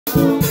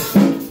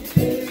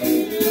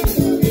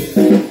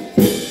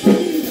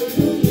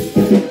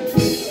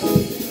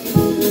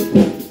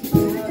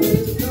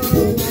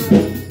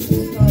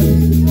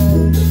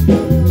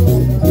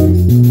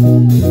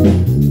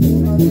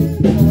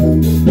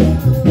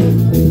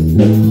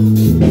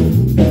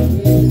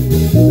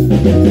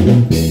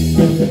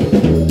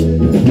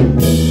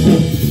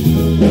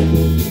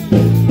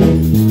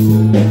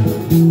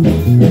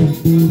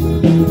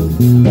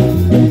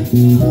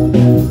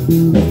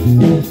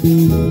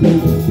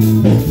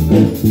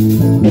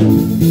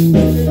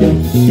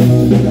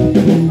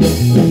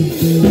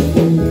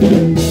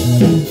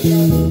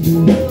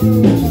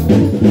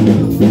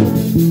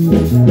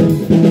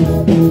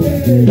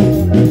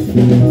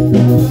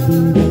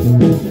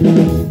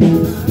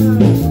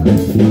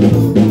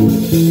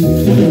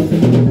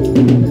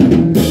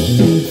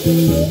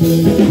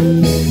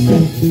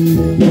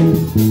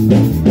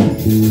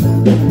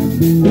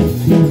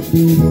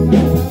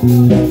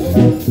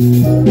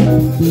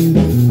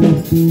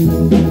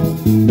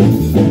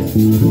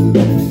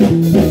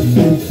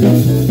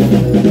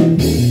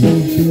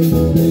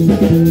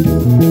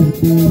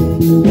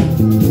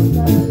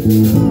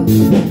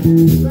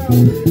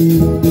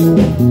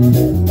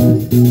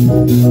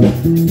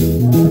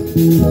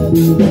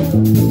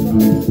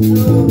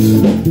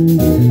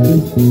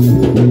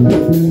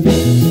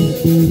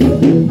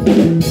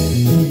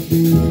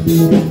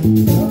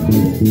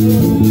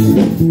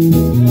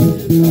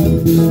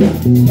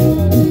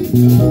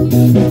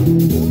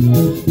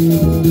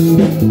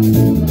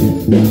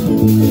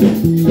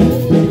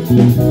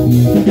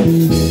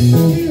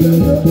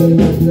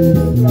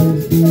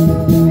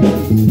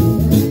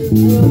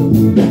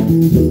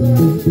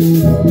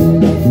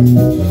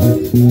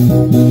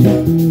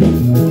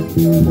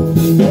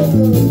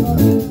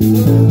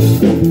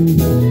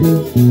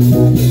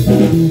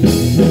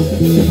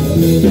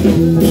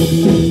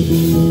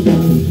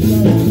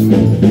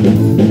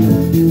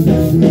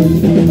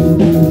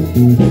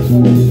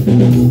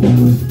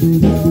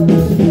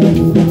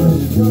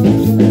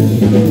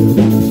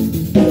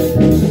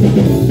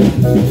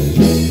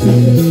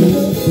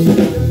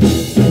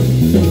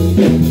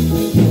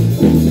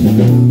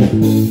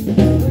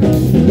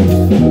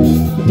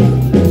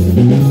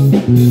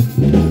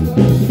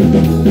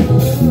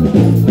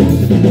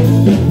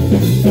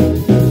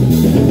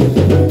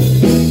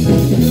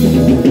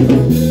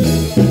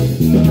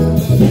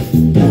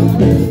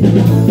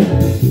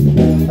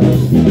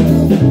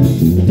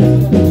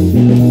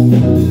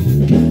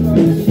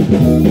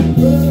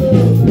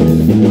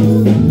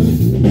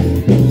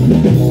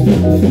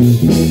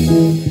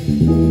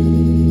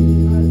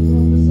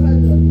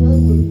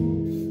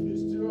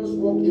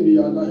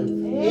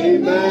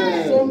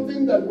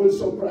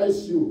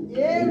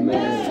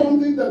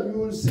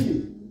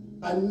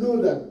And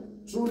know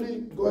that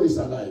truly God is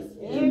alive.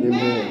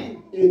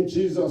 Amen. In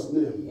Jesus'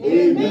 name.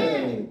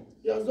 Amen.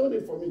 He has done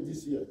it for me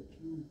this year.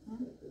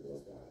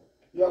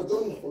 He has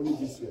done it for me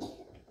this year.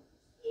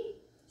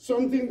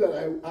 Something that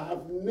I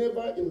have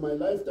never in my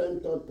lifetime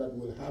thought that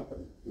will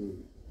happen.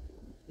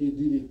 He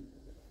did it.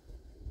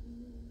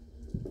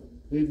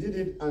 He did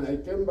it, and I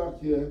came back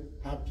here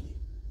happy.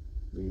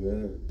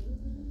 Amen.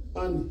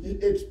 And he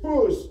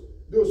exposed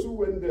those who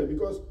went there,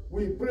 because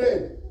we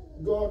prayed,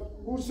 God,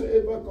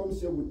 whosoever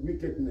comes here with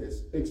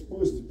wickedness,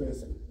 expose the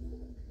person.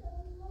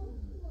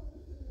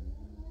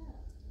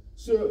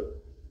 So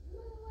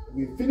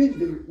we finished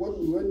what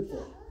we went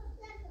for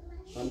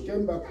and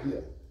came back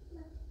here.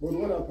 But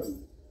what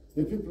happened?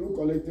 The people who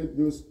collected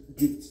those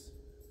gifts,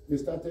 they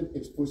started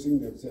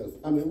exposing themselves.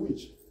 I'm a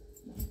witch.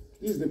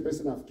 This is the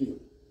person I've killed.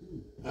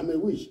 I'm a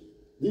witch.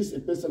 This is a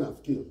person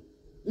I've killed.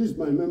 This is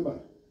my member.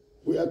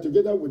 We are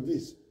together with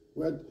this.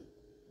 We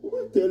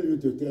will tell you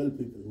to tell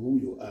people who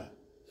you are.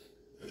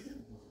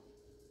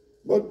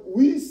 But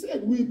we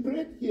said, we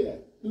prayed here,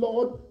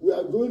 Lord, we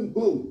are going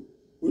home.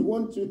 We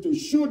want you to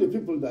show the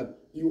people that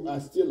you are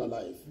still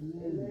alive.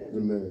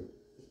 Amen.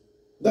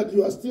 That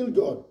you are still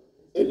God,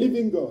 a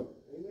living God.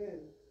 Amen.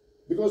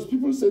 Because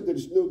people say there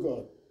is no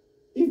God.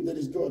 If there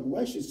is God,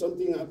 why should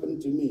something happen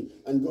to me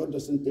and God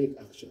doesn't take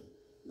action?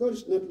 God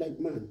is not like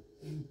man.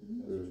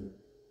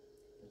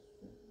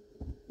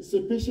 It's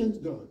a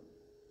patient God.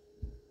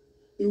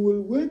 He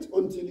will wait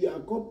until your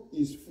cup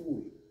is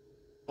full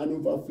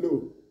and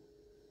overflow.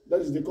 That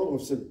is the cup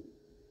of sin.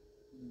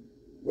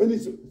 When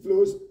it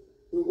flows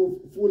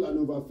full and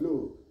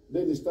overflow,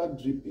 then it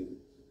starts dripping.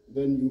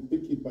 Then you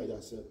pick it by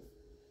yourself.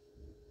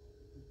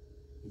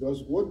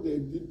 Because what they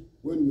did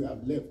when we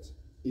have left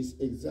is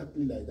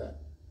exactly like that.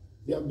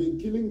 They have been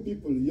killing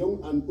people,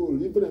 young and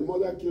old. Even a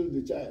mother killed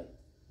the child.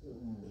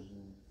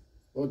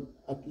 But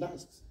at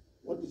last,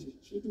 what did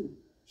she do?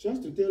 She has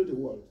to tell the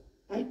world,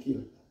 I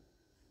killed her.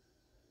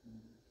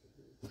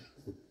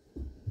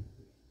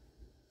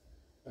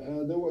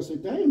 There was a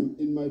time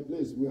in my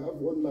place, we have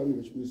one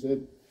language, we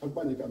said,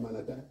 Akpanika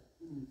Manata.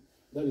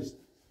 That is,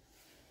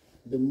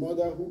 the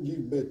mother who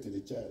gives birth to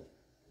the child,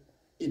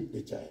 eat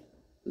the child.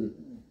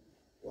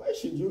 Why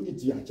should you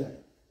eat your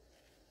child?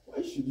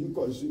 Why should you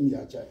consume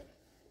your child?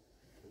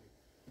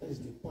 That is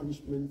the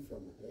punishment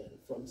from hell,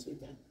 from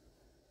Satan.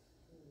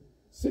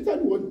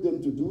 Satan wants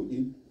them to do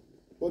it,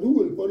 but who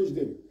will punish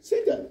them?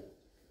 Satan.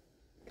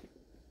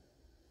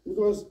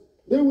 Because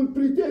they will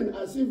pretend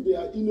as if they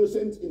are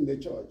innocent in the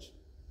church.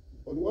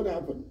 But what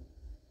happened?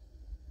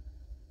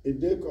 A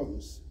day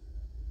comes,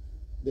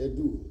 they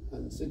do,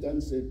 and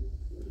Satan said,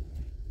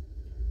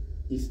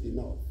 it's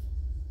enough.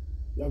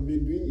 You have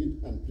been doing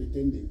it and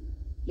pretending.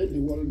 Let the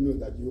world know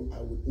that you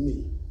are with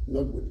me,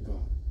 not with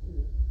God.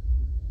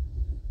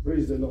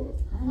 Praise the Lord.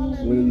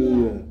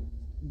 Hallelujah.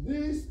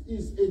 This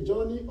is a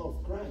journey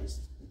of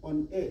Christ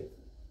on earth.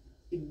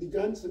 It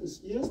began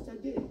since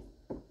yesterday.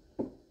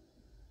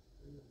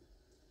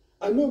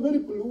 I know many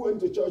people who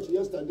went to church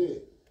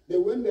yesterday. They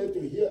went there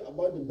to hear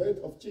about the birth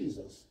of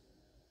Jesus.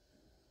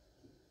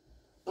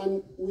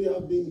 And we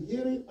have been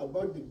hearing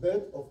about the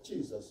birth of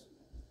Jesus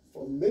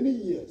for many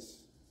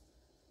years.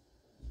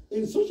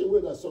 In such a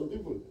way that some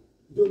people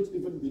don't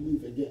even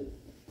believe again.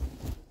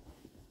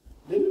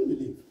 They don't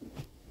believe.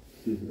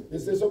 They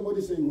say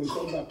somebody say he will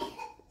come back.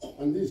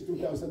 And this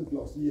 2,000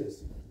 plus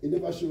years. He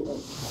never showed up.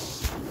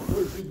 What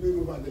is he doing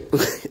over there?